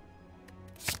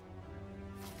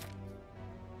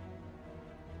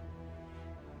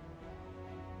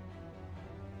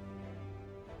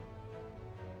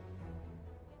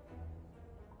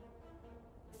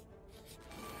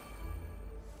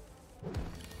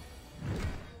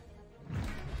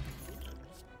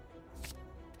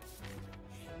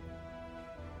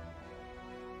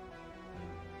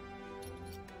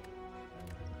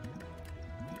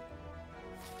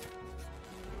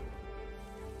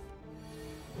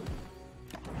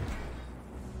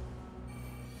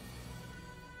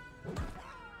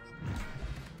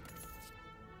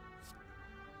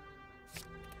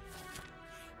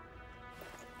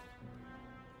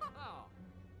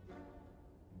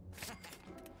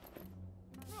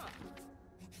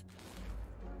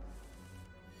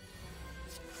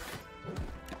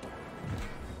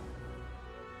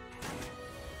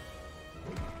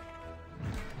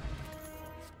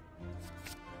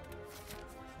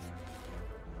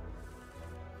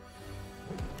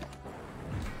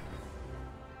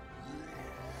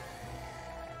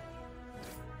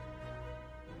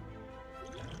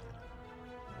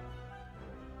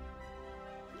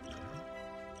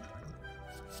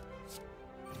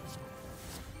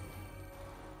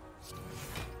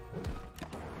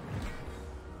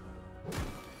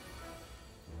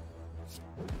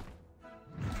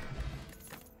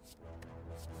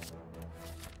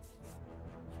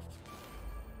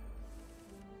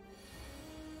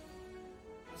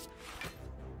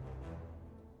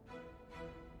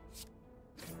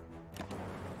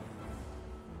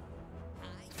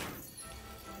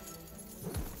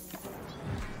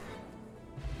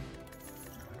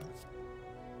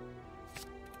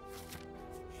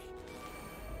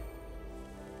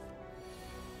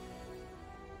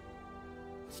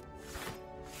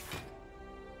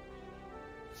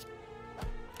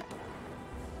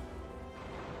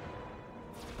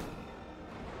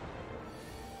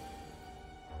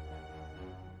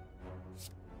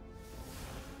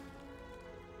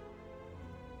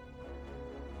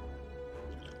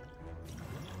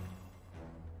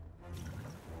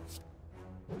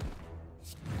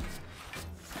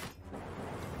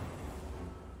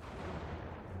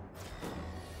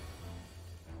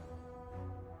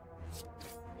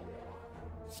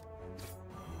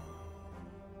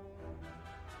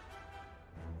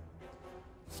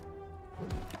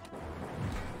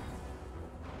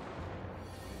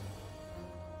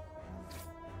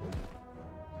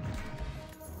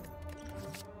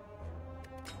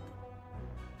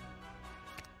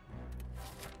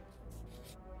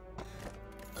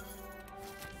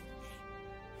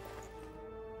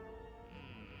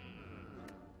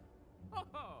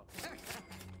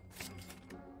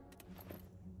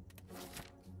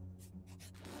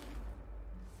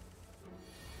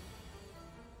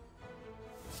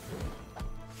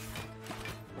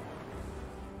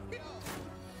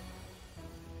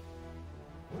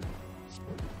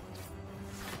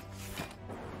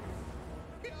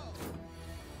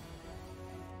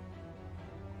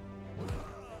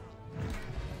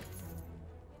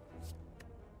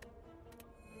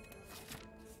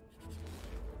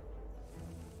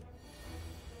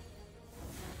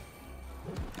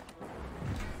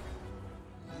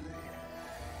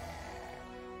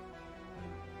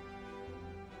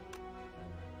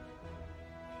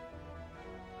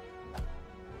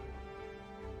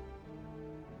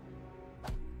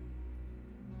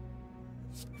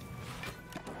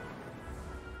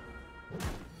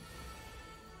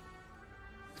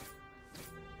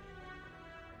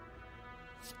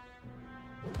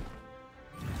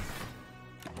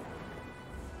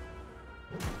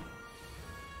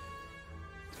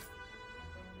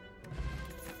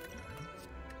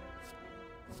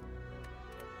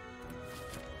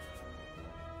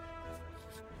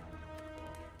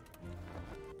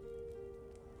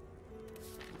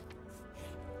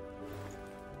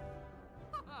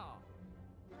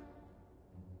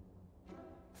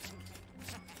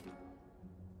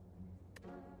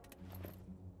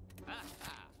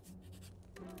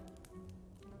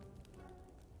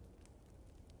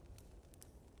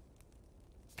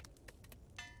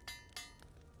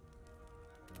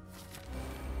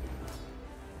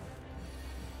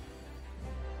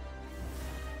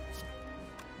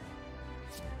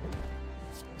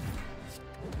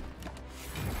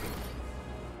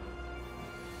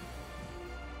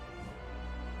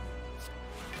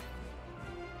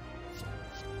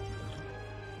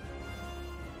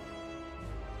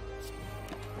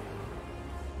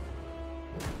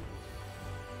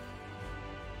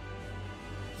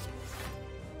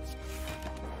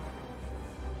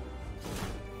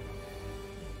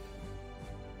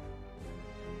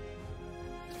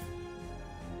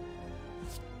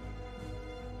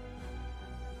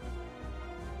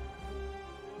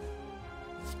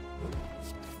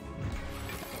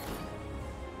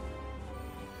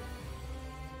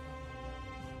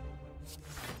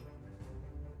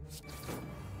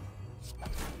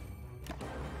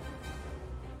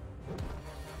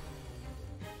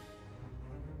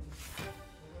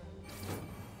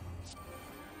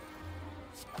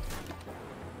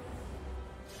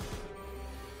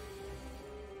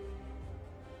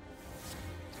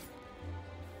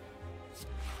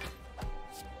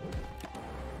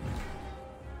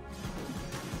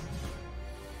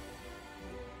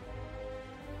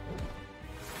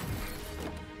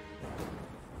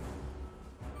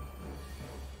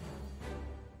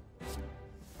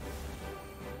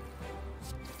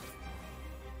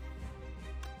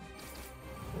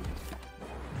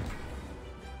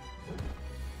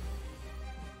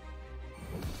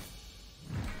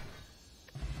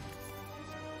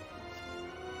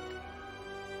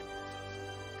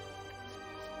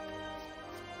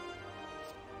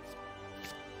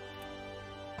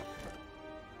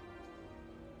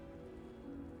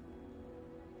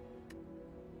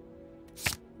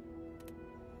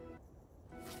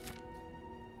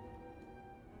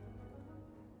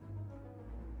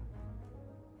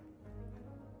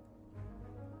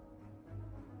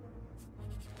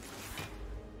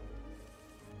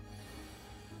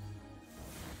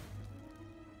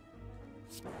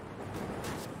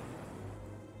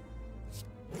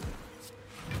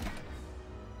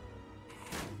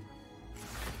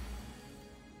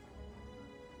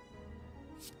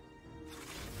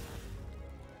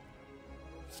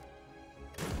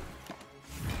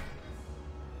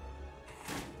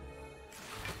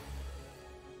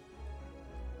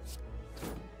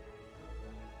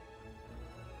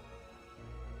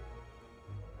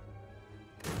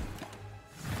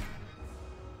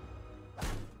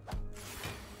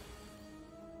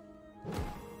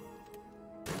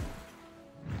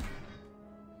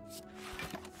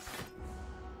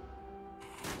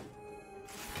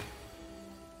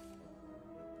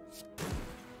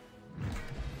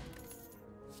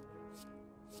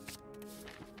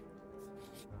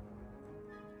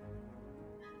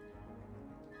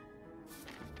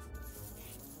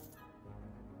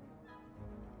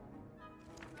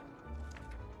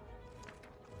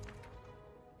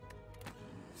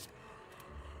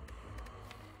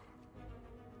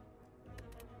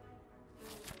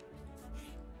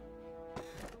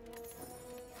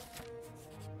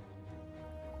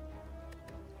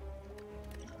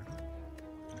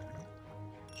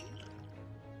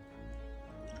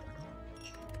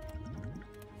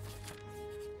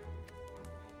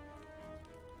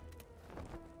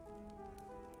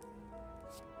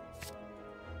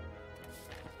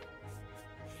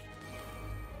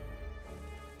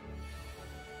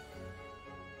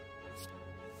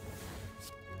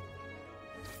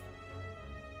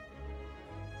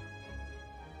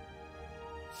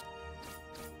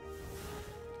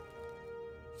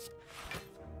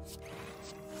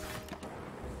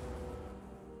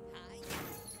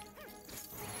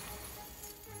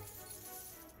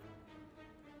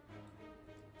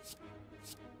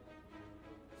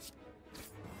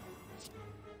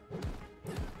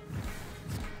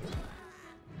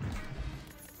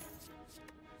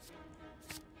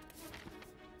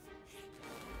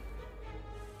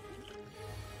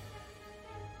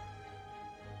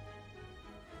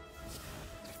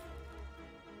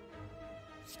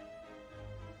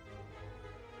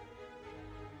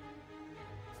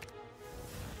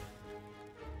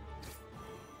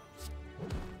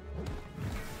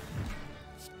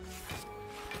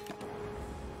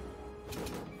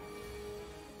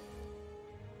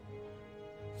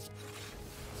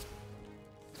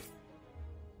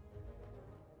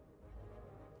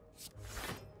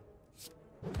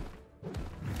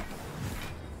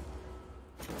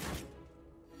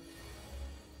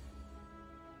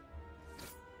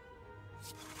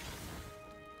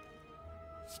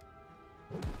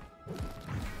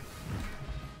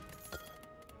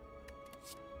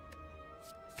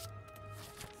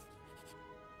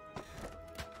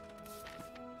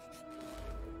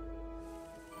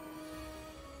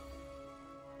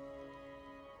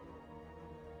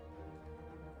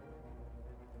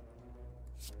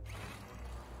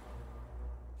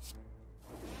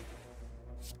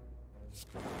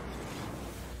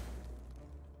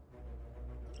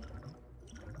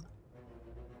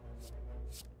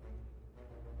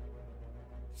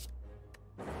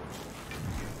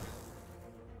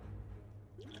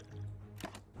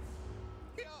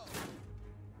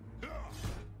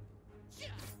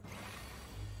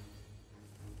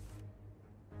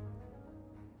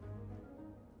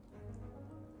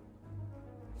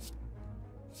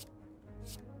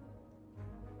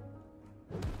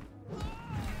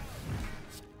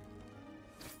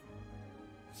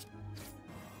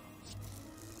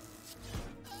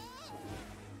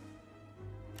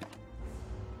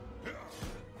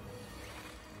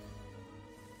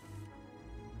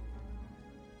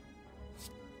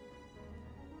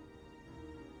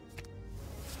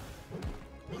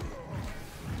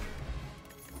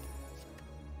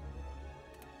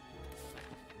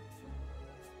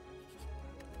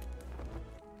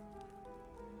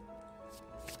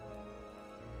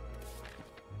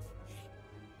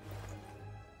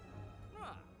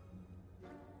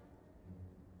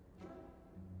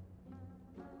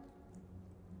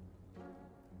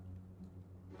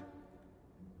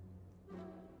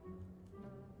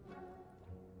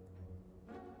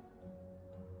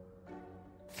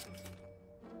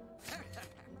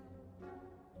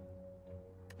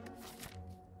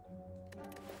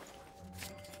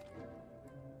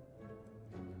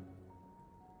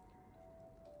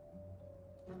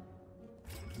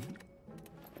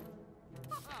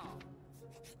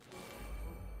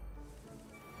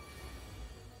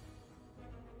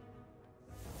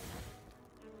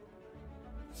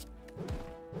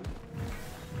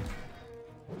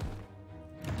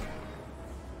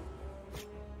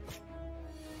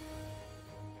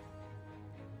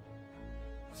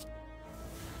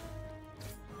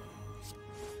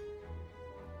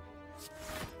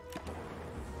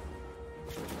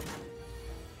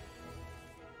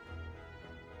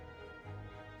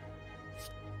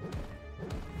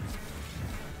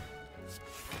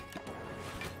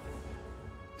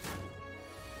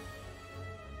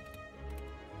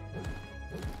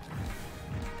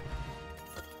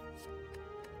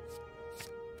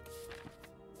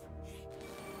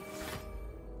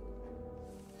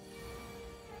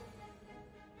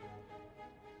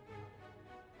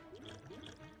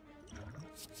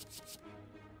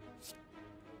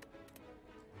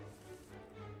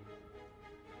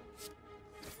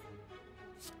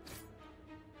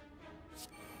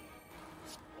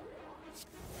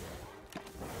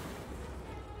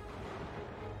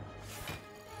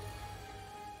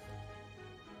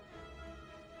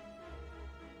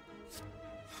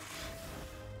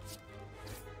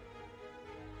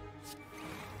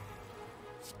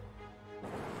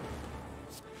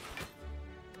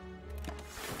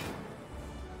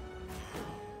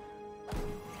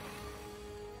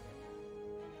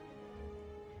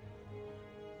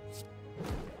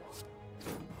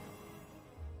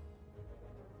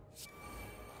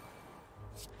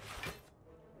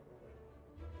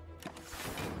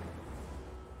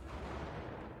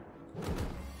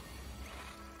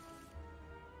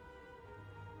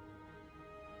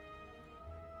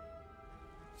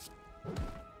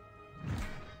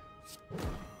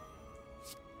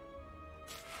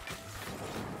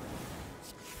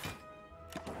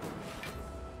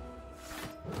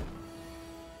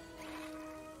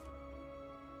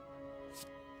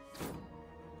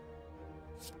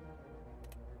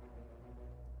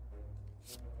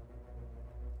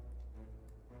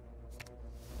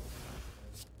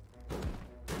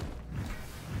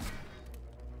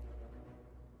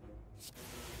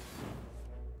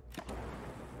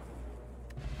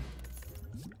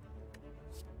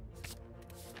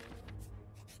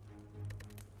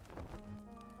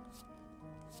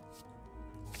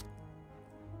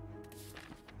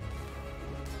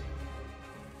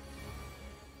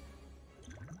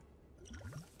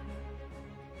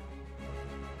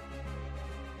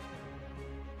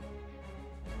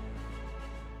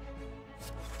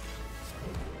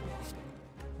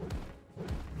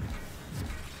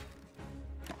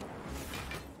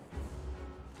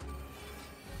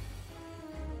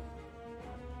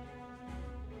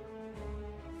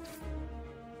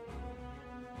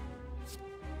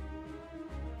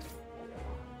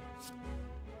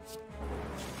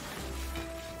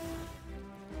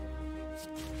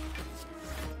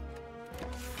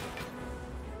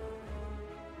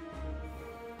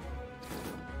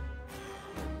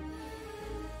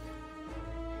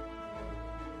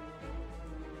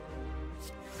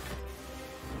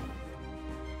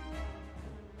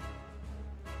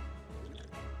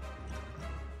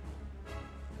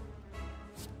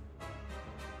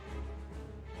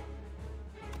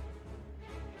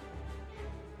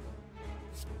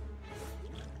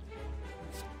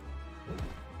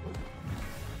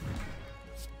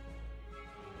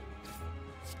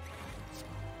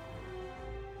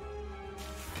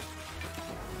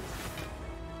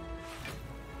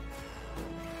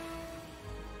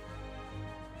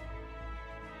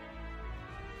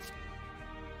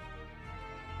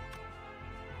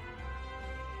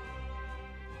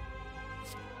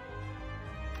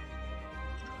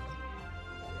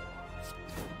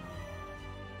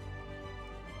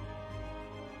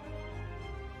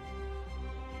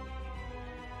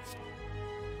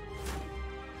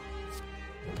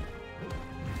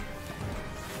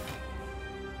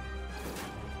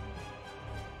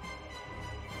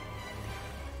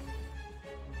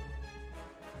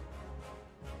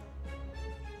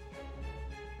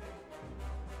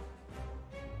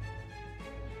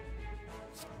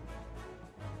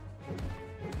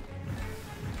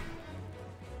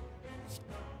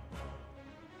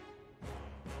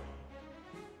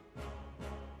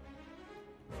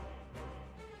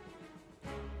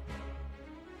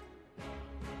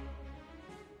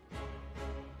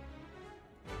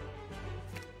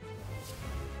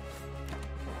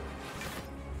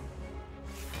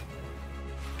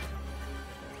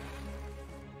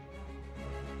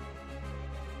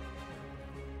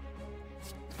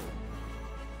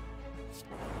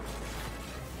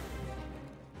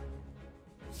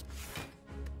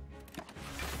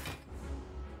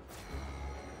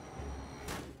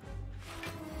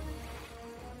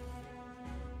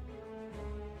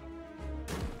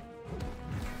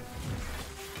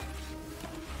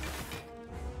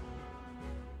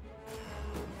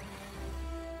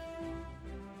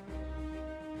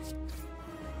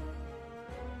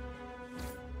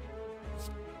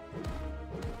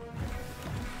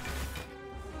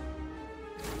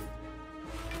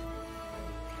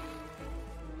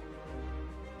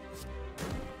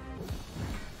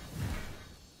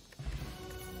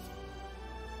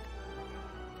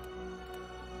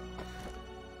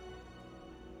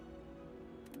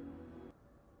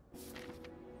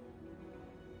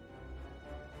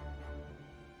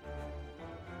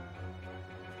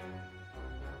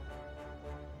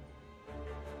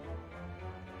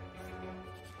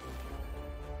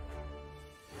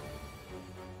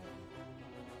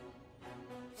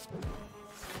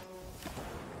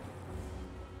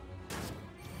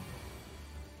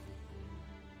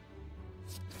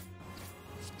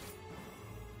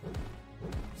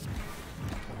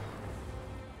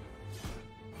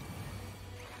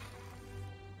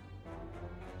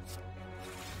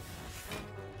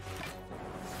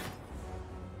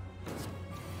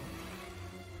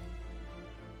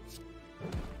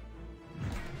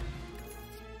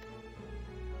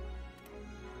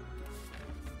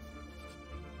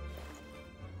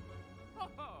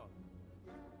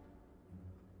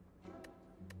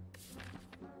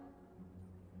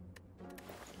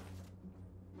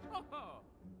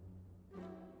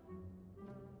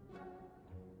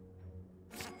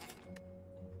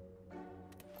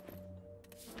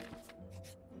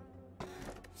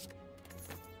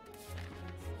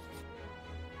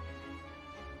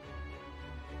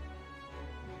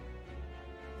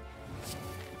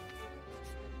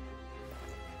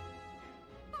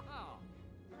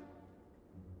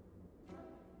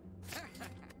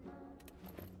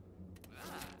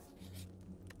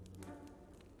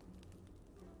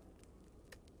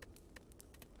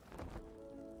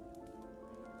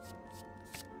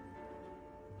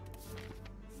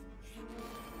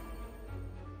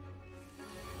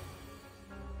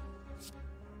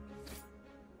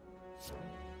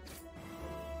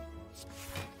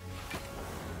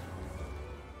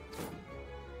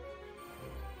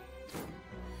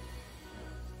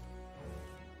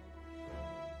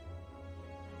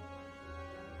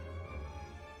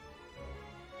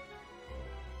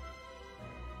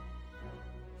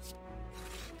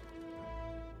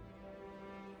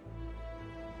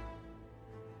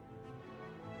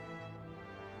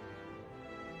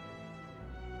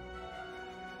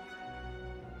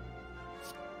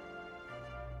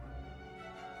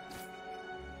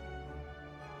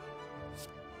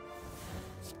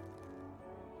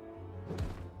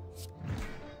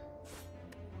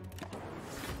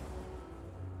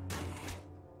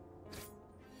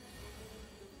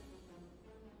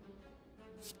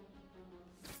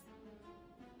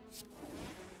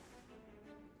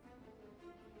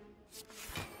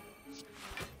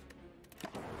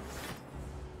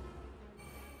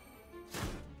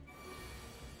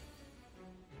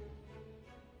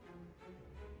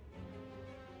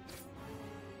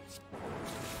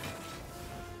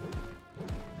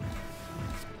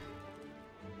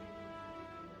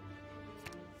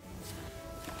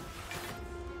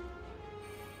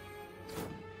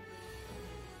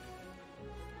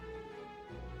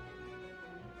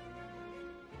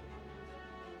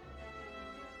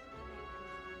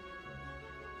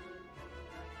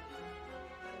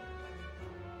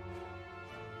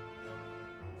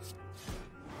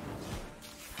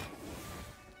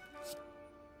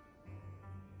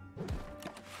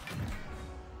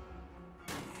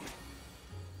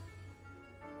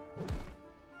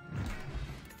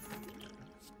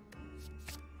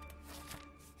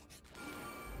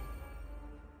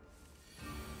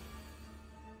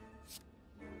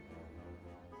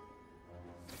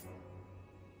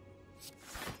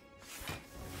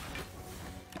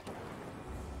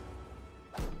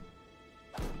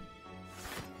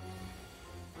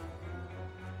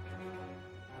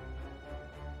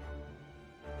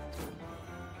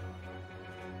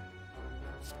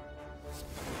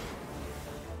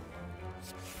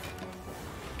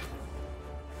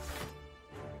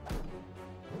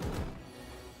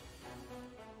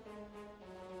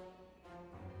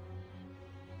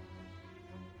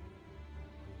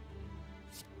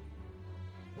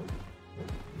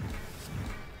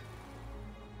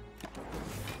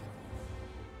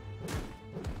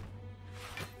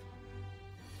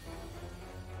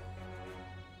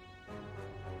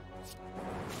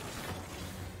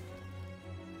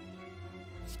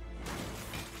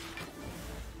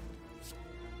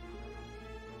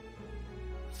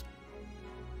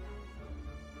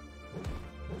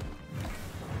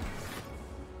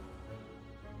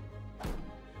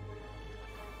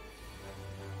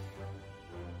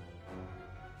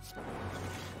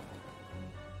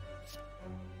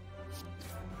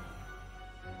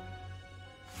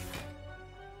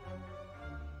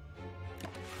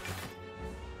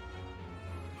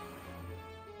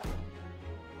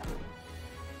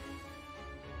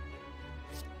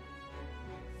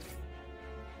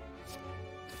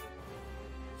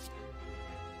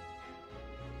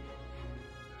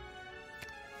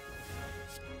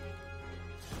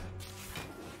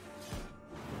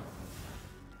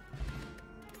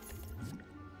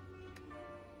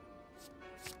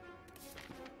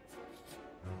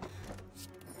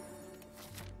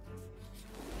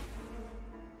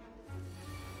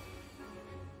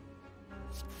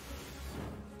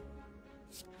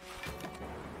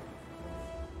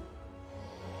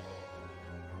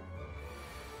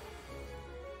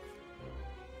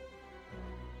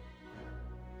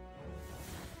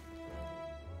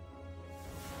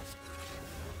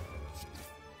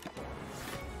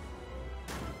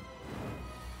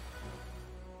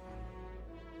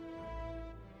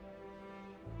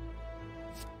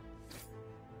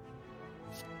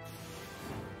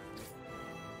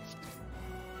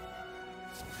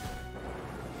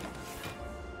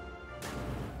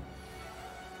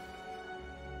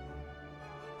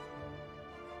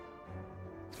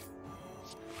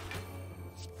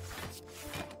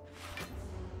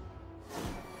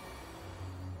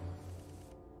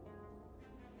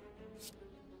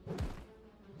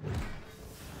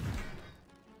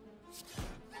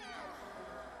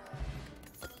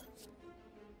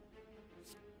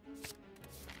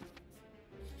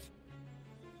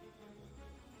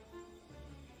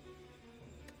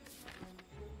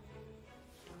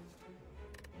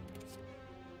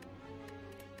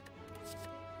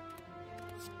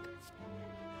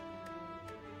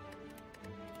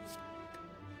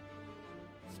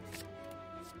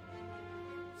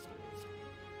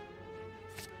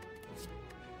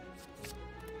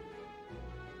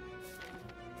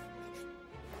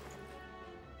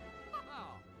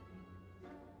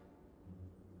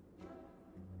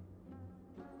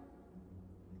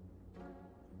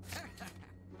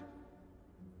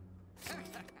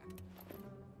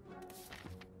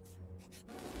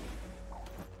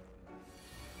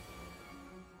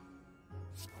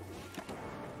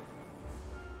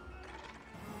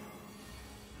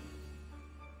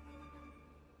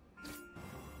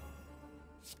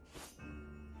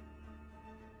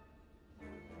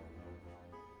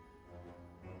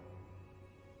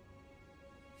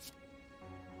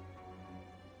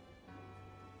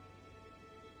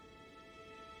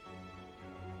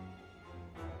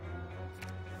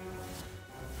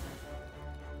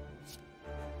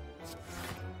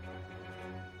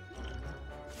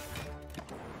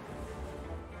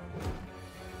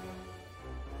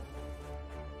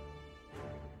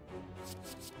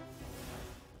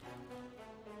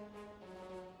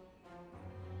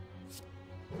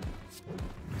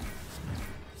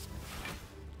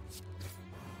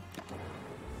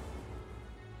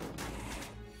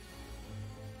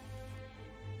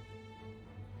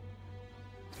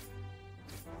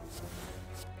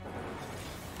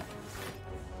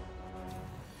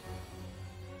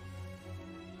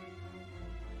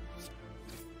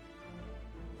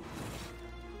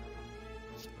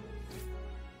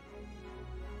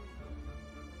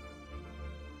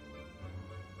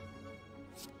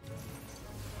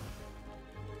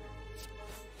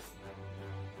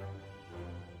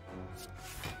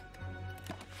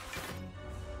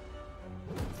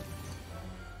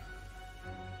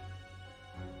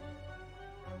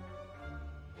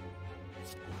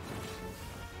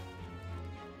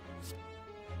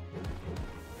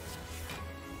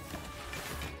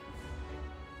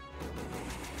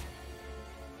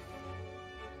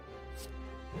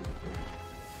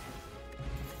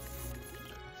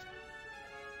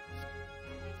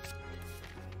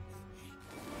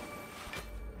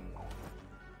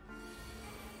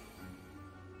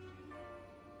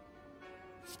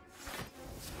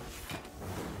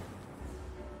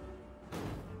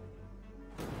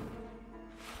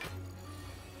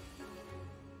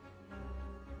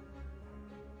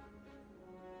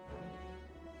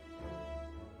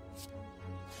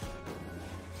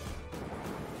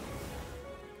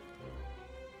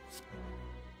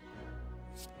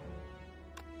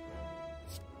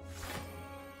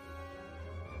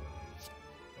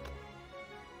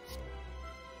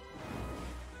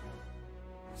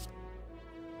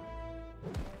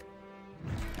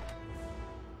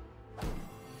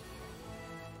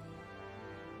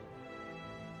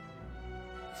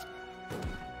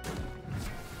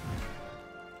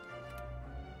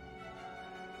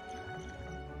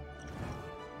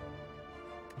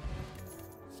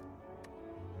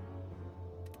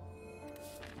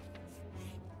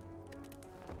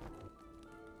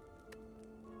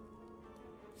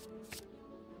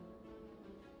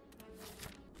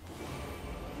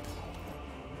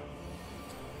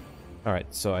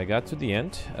 Alright, so I got to the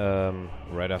end,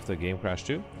 right after the game crashed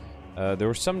too. There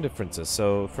were some differences.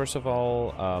 So, first of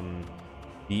all,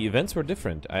 the events were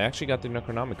different. I actually got the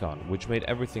Necronomicon, which made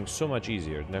everything so much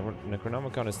easier.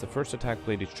 Necronomicon is the first attack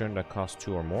played each turn that costs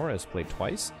 2 or more, as played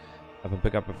twice. Upon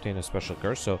pickup, obtain a special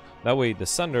curse. So, that way the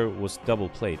Sunder was double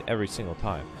played every single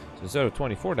time. So, instead of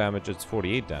 24 damage, it's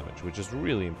 48 damage, which is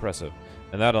really impressive.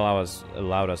 And that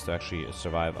allowed us to actually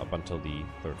survive up until the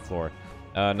 3rd floor.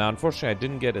 Now, unfortunately, I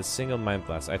didn't get a single Mind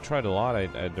Blast. I tried a lot.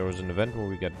 There was an event where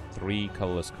we get 3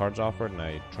 colorless cards offered, and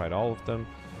I tried all of them.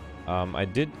 I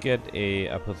did get a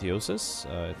Apotheosis.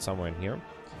 It's somewhere in here.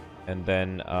 And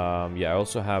then, yeah, I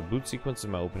also have Boot Sequence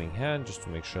in my opening hand, just to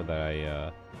make sure that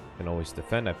I can always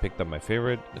defend. I picked up my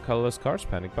favorite colorless cards,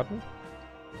 Panic Button.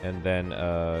 And then,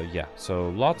 yeah, so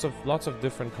lots of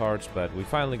different cards, but we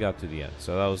finally got to the end.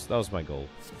 So that was my goal.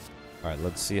 Alright,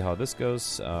 let's see how this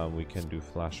goes. We can do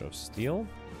Flash of Steel.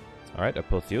 Alright,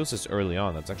 Apotheosis early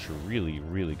on. That's actually really,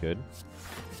 really good.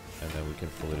 And then we can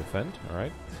fully defend.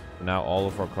 Alright. Now all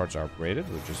of our cards are upgraded,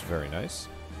 which is very nice.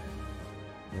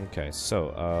 Okay,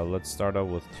 so let's start out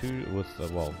with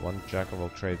one Jack of all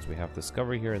trades. We have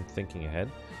Discovery here and Thinking Ahead.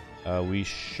 We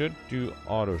should do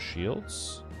Auto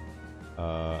Shields.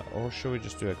 Or should we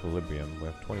just do Equilibrium? We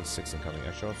have 26 incoming.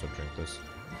 I should also drink this.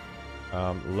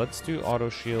 Let's do Auto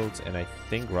Shields, and I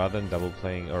think rather than double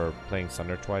playing or playing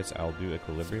Sunder twice, I'll do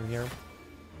Equilibrium here.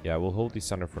 Yeah, we'll hold the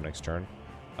Sunder for next turn.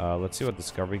 Let's see what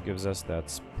Discovery gives us.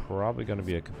 That's probably going to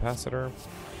be a Capacitor.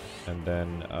 And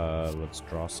then let's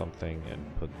draw something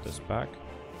and put this back.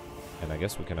 And I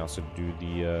guess we can also do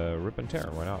the Rip and Tear.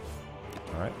 Why not?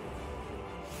 Alright.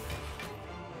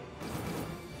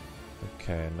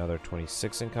 Okay, another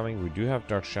 26 incoming. We do have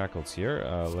Dark Shackles here.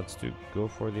 Let's go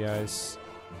for the Ice.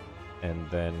 And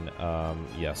then,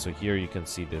 yeah, so here you can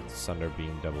see the Sunder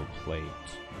being double played.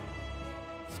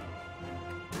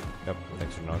 Yep,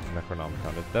 thanks for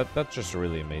Necronomicon. That's just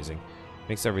really amazing.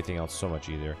 Makes everything else so much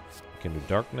easier. We can do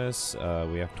Darkness.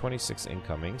 We have 26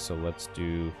 incoming, so let's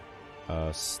do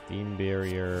Steam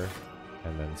Barrier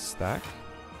and then Stack.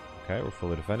 Okay, we're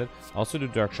fully defended. Also do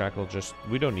Dark Shackle,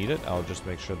 we don't need it. I'll just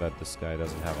make sure that this guy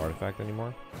doesn't have Artifact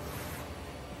anymore.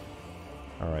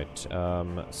 Alright,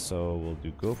 so we'll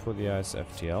do Go for the Ice,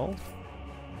 FTL.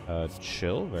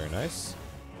 Chill, very nice.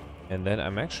 And then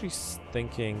I'm actually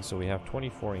thinking, so we have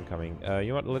 24 incoming. You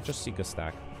know what, let's just seek a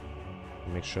stack.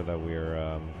 Make sure that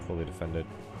we're fully defended.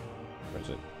 Where is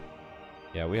it?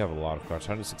 Yeah, we have a lot of cards,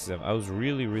 167. I was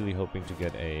really, really hoping to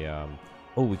get a...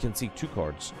 oh, we can seek 2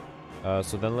 cards.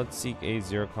 So then let's seek a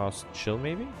 0-cost Chill,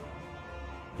 maybe?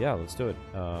 Yeah, let's do it.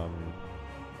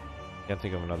 Can't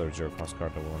think of another 0-cost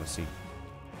card that we want to seek.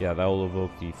 Yeah, that will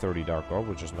evoke the 30 Dark Orb,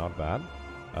 which is not bad.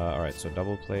 Alright, so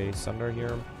double play Sunder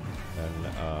here.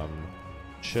 Then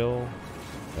Chill.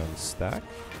 Then Stack.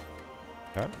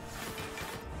 Okay.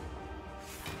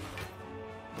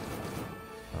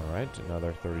 Alright,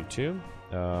 another 32.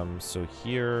 So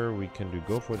here we can do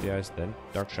Go for the Ice, then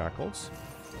Dark Shackles.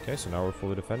 Okay, so now we're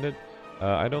fully defended.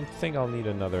 I don't think I'll need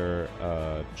another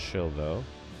Chill, though.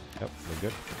 Yep, we're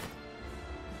good.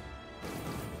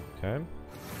 Okay.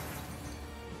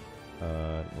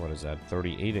 What is that?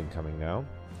 38 incoming now.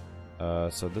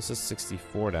 So this is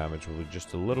 64 damage. We're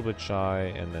just a little bit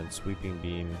shy, and then Sweeping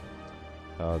Beam.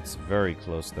 It's very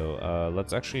close, though.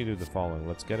 Let's actually do the following.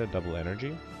 Let's get a double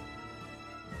energy.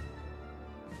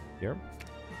 Here.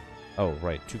 Oh,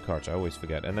 right. 2 cards. I always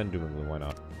forget. And then Doom and Gloom. Why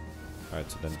not? Alright,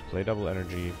 so then play double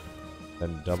energy.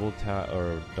 Then double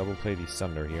play the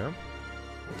Sunder here.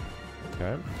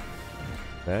 Okay.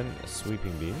 Then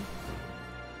Sweeping Beam.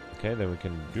 Okay, then we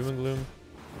can Doom and Gloom.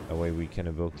 That way we can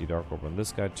evoke the Dark Orb on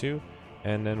this guy too.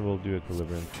 And then we'll do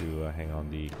Equilibrium to hang on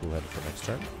the Cool Head for next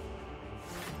turn.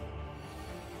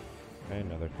 Okay,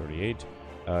 another 38.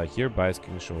 Here, Bias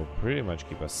Cognition will pretty much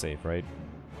keep us safe, right?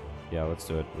 Yeah, let's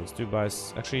do it. Let's do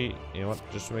Bias. Actually, you know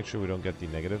what? Just to make sure we don't get the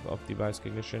negative of the Bias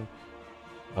Cognition.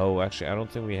 Oh, actually, I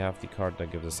don't think we have the card that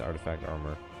gives us Artifact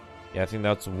Armor. Yeah, I think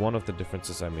that's one of the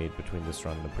differences I made between this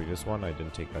run and the previous one. I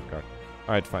didn't take that card.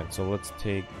 Alright, fine. So let's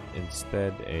take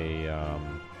instead a...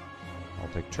 I'll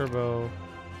take Turbo.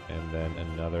 And then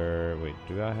another... Wait,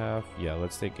 do I have... Yeah,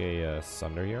 let's take a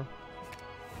Sunder here.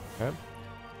 Okay.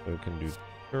 So we can do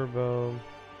Turbo.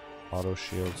 Auto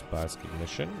Shields, Bias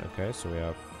Ignition. Okay, so we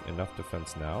have enough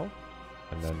defense now.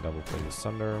 And then double play the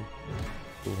Sunder.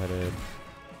 Cool-headed.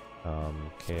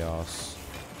 Chaos.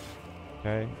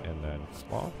 Okay, and then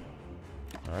Claw.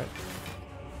 Alright.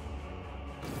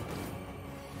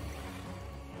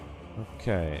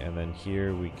 Okay, and then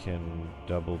here we can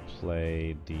double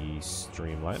play the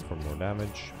Streamline for more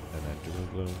damage, and then Doom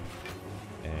and Gloom.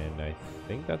 And I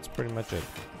think that's pretty much it.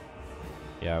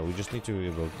 Yeah, we just need to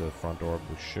evoke the front orb,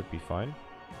 which should be fine.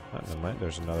 Never mind,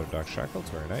 there's another Dark Shackles,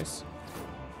 very nice.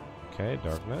 Okay,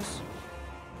 Darkness.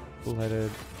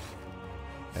 Cool-headed.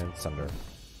 And Sunder.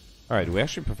 Alright, we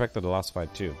actually perfected the last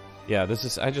fight too. Yeah, this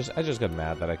is, I just got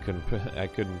mad that I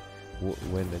couldn't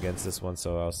win against this one,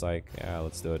 so I was like, yeah,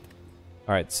 let's do it.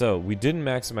 Alright, so we didn't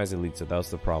maximize elites, so that was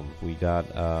the problem. We got,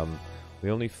 we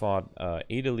only fought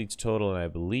 8 elites total, and I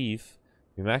believe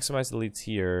we maximized elites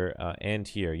here and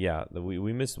here. Yeah,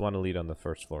 we missed 1 elite on the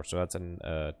first floor, so that's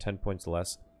 10 points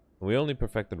less. We only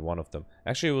perfected 1 of them.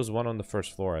 Actually, it was 1 on the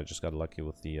first floor. I just got lucky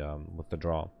with the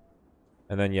draw.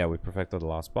 And then yeah, we perfected the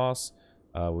last boss.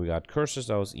 We got curses.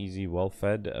 That was easy, well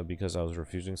fed, because I was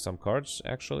refusing some cards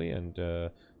actually, and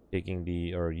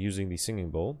using the singing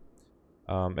bowl.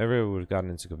 Everywhere we got an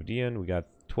encyclopedian. We got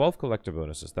 12 collector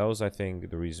bonuses. That was, I think,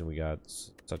 the reason we got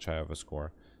such high of a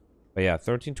score. But yeah,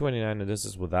 1329, and this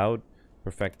is without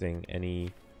perfecting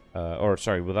any,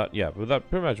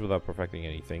 pretty much without perfecting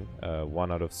anything.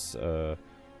 1 out of,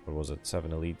 what was it,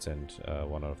 7 elites and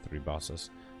 1 out of 3 bosses.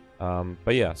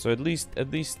 But yeah, so at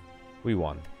least we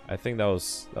won. I think that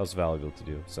was valuable to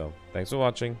do. So thanks for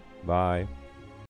watching. Bye.